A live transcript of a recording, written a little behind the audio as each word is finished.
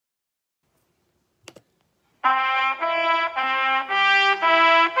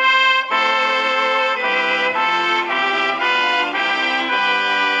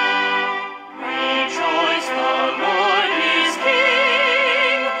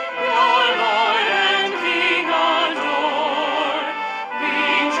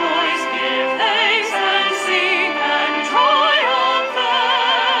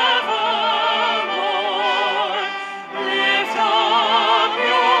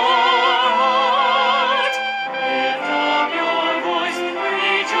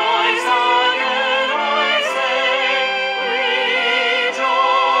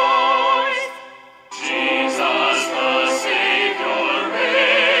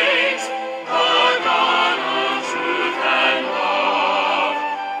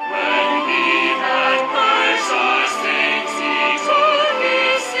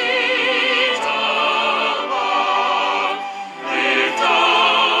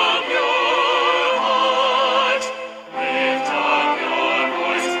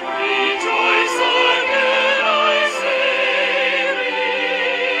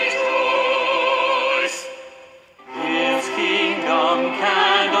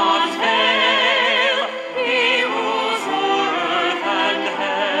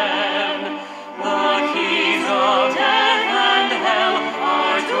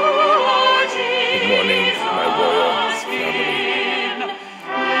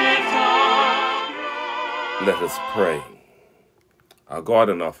Let us pray. Our God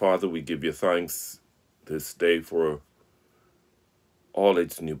and our Father, we give you thanks this day for all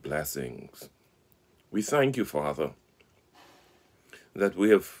its new blessings. We thank you, Father, that we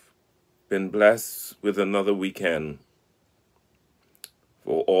have been blessed with another weekend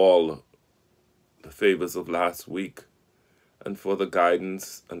for all the favors of last week and for the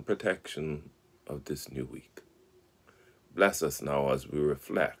guidance and protection of this new week. Bless us now as we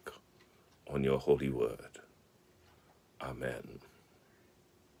reflect on your holy word. Amen.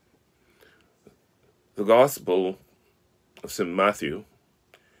 The Gospel of St. Matthew,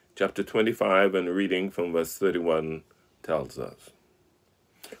 chapter 25, and reading from verse 31, tells us,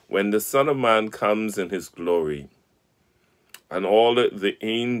 "When the Son of Man comes in his glory, and all the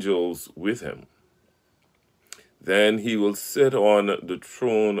angels with him, then he will sit on the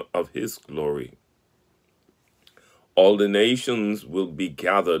throne of his glory. All the nations will be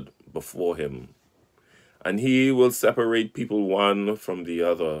gathered before him, and he will separate people one from the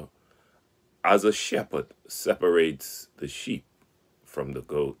other, as a shepherd separates the sheep from the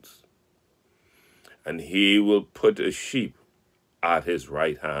goats. And he will put a sheep at his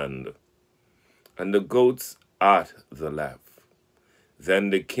right hand, and the goats at the left. Then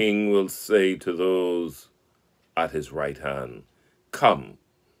the king will say to those at his right hand, 'Come,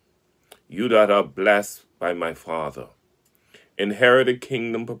 you that are blessed by my Father, inherit a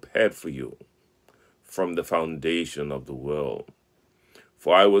kingdom prepared for you from the foundation of the world.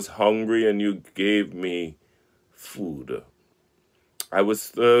 For I was hungry, and you gave me food. I was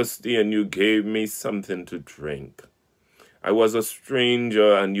thirsty, and you gave me something to drink. I was a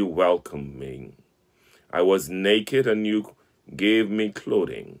stranger, and you welcomed me. I was naked, and you gave me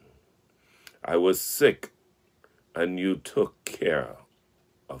clothing. I was sick, and you took care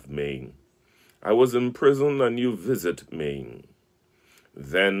of me. I was in prison, and you visited me.'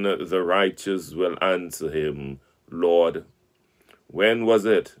 Then the righteous will answer him, 'Lord, when was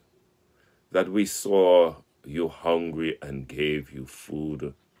it that we saw you hungry and gave you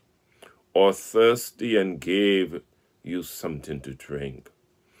food, or thirsty and gave you something to drink?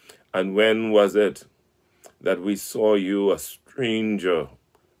 And when was it that we saw you a stranger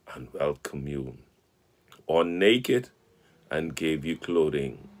and welcomed you, or naked and gave you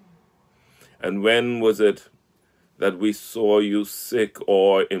clothing? And when was it that we saw you sick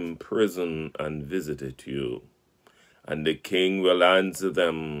or in prison and visited you?' And the king will answer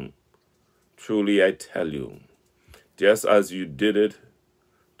them, 'Truly I tell you, just as you did it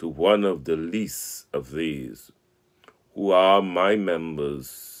to one of the least of these, who are my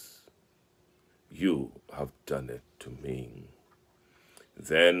members, you have done it to me.'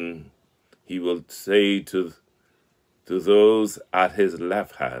 Then he will say to those at his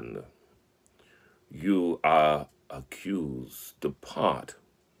left hand, 'You are accused, depart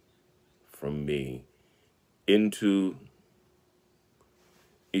from me into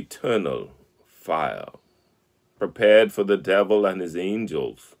eternal fire, prepared for the devil and his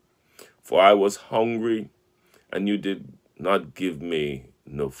angels. For I was hungry, and you did not give me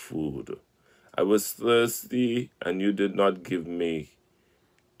no food. I was thirsty, and you did not give me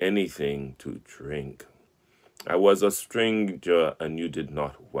anything to drink. I was a stranger, and you did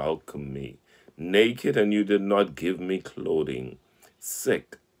not welcome me. Naked, and you did not give me clothing.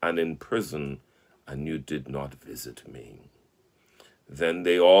 Sick and in prison, and you did not visit me.' Then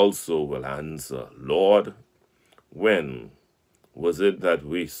they also will answer, 'Lord, when was it that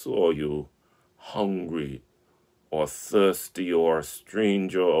we saw you hungry or thirsty or a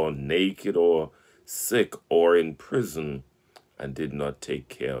stranger or naked or sick or in prison and did not take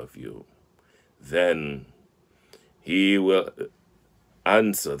care of you?' Then he will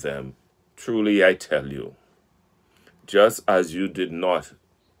answer them, 'Truly I tell you, just as you did not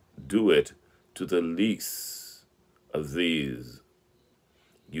do it to the least of these,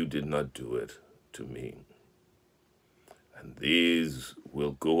 you did not do it to me.' And these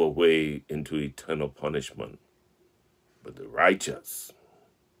will go away into eternal punishment, but the righteous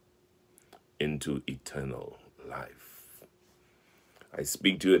into eternal life. I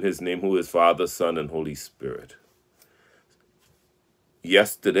speak to you in his name, who is Father, Son, and Holy Spirit.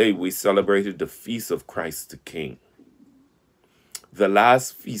 Yesterday, we celebrated the feast of Christ the King, the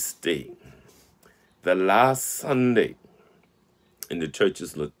last feast day, the last Sunday in the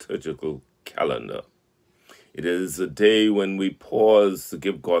church's liturgical calendar. It is a day when we pause to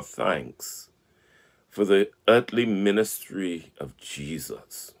give God thanks for the earthly ministry of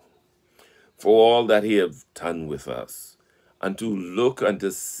Jesus, for all that he has done with us, and to look and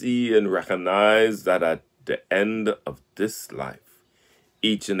to see and recognize that at the end of this life,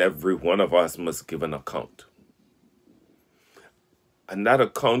 each and every one of us must give an account. And that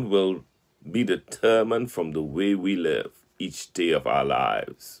account will be determined from the way we live each day of our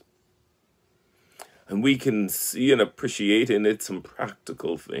lives. And we can see and appreciate in it some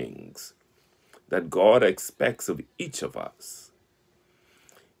practical things that God expects of each of us.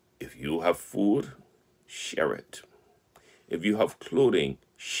 If you have food, share it. If you have clothing,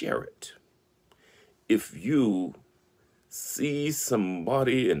 share it. If you see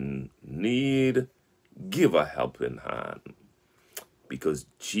somebody in need, give a helping hand. Because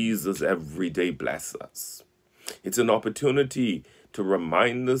Jesus every day blesses us. It's an opportunity to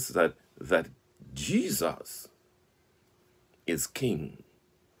remind us that Jesus is King.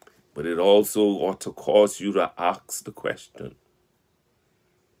 But it also ought to cause you to ask the question,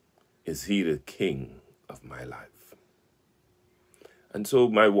 is he the King of my life? And so,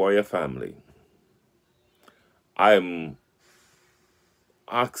 my warrior family, I'm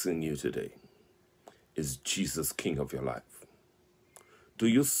asking you today, is Jesus King of your life? Do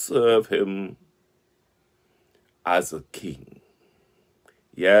you serve him as a king?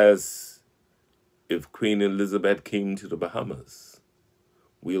 Yes, if Queen Elizabeth came to the Bahamas,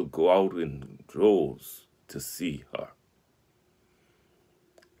 we'll go out in droves to see her.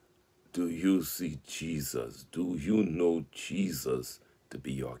 Do you see Jesus? Do you know Jesus to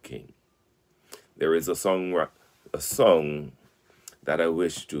be your king? There is a song that I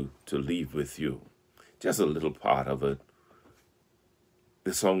wish to leave with you. Just a little part of it.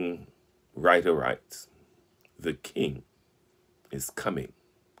 The song writer writes, "The King is coming.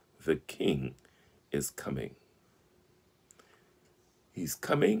 The King is coming. He's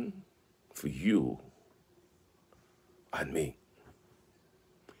coming for you and me."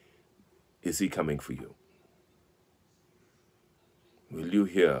 Is he coming for you? Will you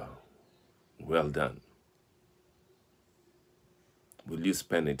hear, "Well done"? Will you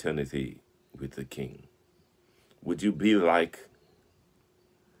spend eternity with the King? Would you be like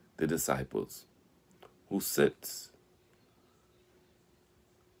the disciples who sit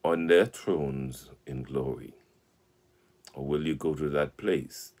on their thrones in glory? Or will you go to that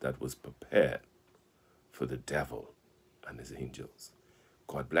place that was prepared for the devil and his angels?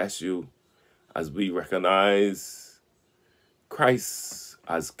 God bless you as we recognize Christ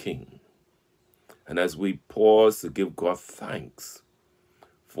as King. And as we pause to give God thanks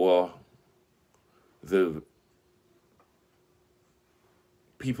for the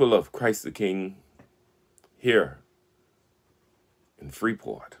people of Christ the King here in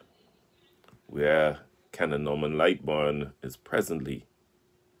Freeport, where Canon Norman Lightburn is presently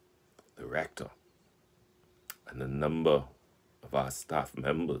the rector, and a number of our staff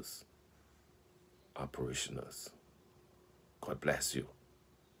members are parishioners. God bless you.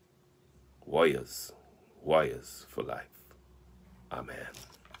 Warriors, warriors for life. Amen.